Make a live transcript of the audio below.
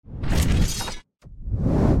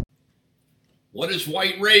What is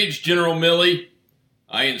white rage, General Milley?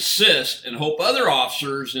 I insist and hope other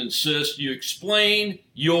officers insist you explain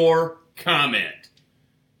your comment.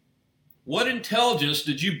 What intelligence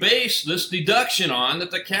did you base this deduction on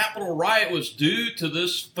that the Capitol riot was due to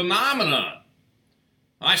this phenomenon?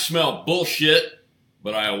 I smell bullshit,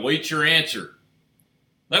 but I await your answer.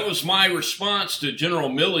 That was my response to General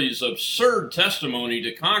Milley's absurd testimony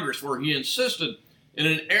to Congress, where he insisted in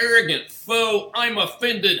an arrogant, faux, I'm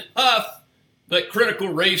offended huff that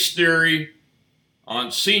critical race theory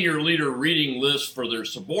on senior leader reading lists for their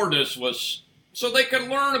subordinates was so they could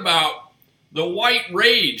learn about the white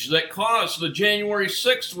rage that caused the January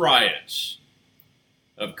 6th riots.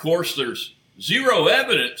 Of course, there's zero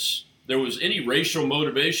evidence there was any racial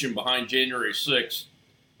motivation behind January 6th.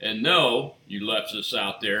 And no, you leftists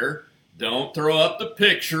out there, don't throw up the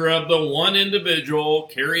picture of the one individual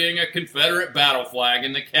carrying a Confederate battle flag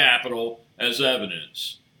in the Capitol as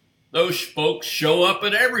evidence. Those folks show up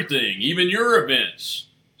at everything, even your events.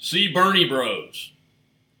 See Bernie Bros.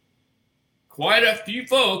 Quite a few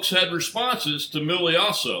folks had responses to Milley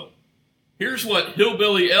also. Here's what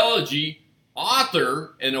Hillbilly Elegy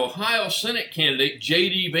author and Ohio Senate candidate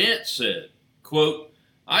J.D. Vance said, quote,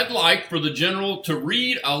 I'd like for the general to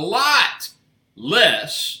read a lot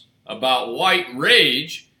less about white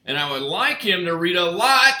rage, and I would like him to read a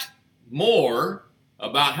lot more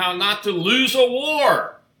about how not to lose a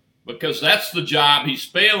war, because that's the job he's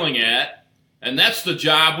failing at, and that's the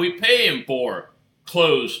job we pay him for,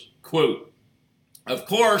 close quote. Of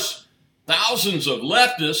course, thousands of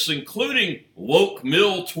leftists, including woke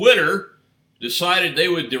mill Twitter, decided they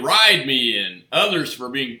would deride me and others for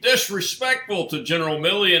being disrespectful to General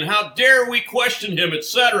Milley and how dare we question him,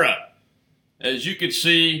 etc. As you can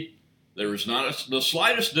see, there was not the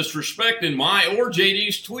slightest disrespect in my or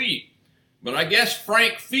JD's tweet. But I guess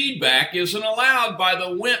frank feedback isn't allowed by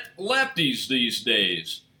the wimp lefties these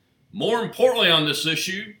days. More importantly on this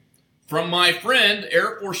issue, from my friend,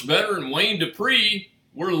 Air Force veteran Wayne Dupree,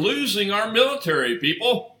 we're losing our military,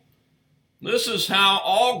 people. This is how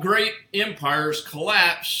all great empires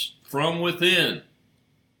collapse from within.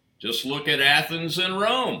 Just look at Athens and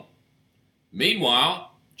Rome.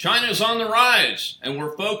 Meanwhile, China's on the rise, and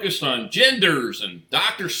we're focused on genders and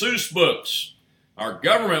Dr. Seuss books. Our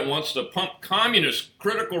government wants to pump communist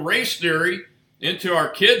critical race theory into our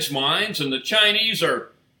kids' minds, and the Chinese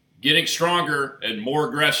are getting stronger and more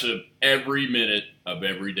aggressive every minute of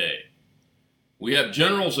every day. We have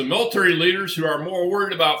generals and military leaders who are more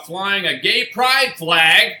worried about flying a gay pride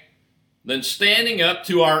flag than standing up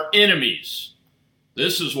to our enemies.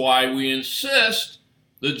 This is why we insist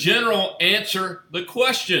the general answer the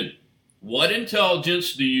question, what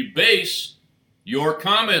intelligence do you base your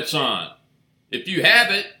comments on? If you have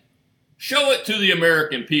it, show it to the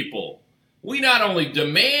American people. We not only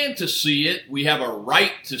demand to see it, we have a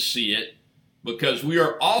right to see it, because we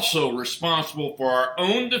are also responsible for our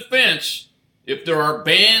own defense if there are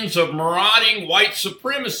bands of marauding white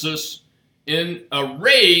supremacists in a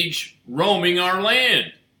rage roaming our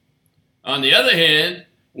land. On the other hand,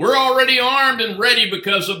 we're already armed and ready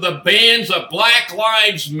because of the bands of Black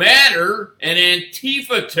Lives Matter and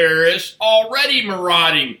Antifa terrorists already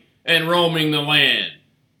marauding and roaming the land.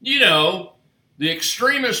 You know, the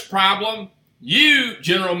extremist problem you,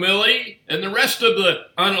 General Milley, and the rest of the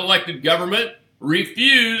unelected government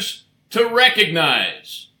refuse to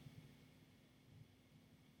recognize.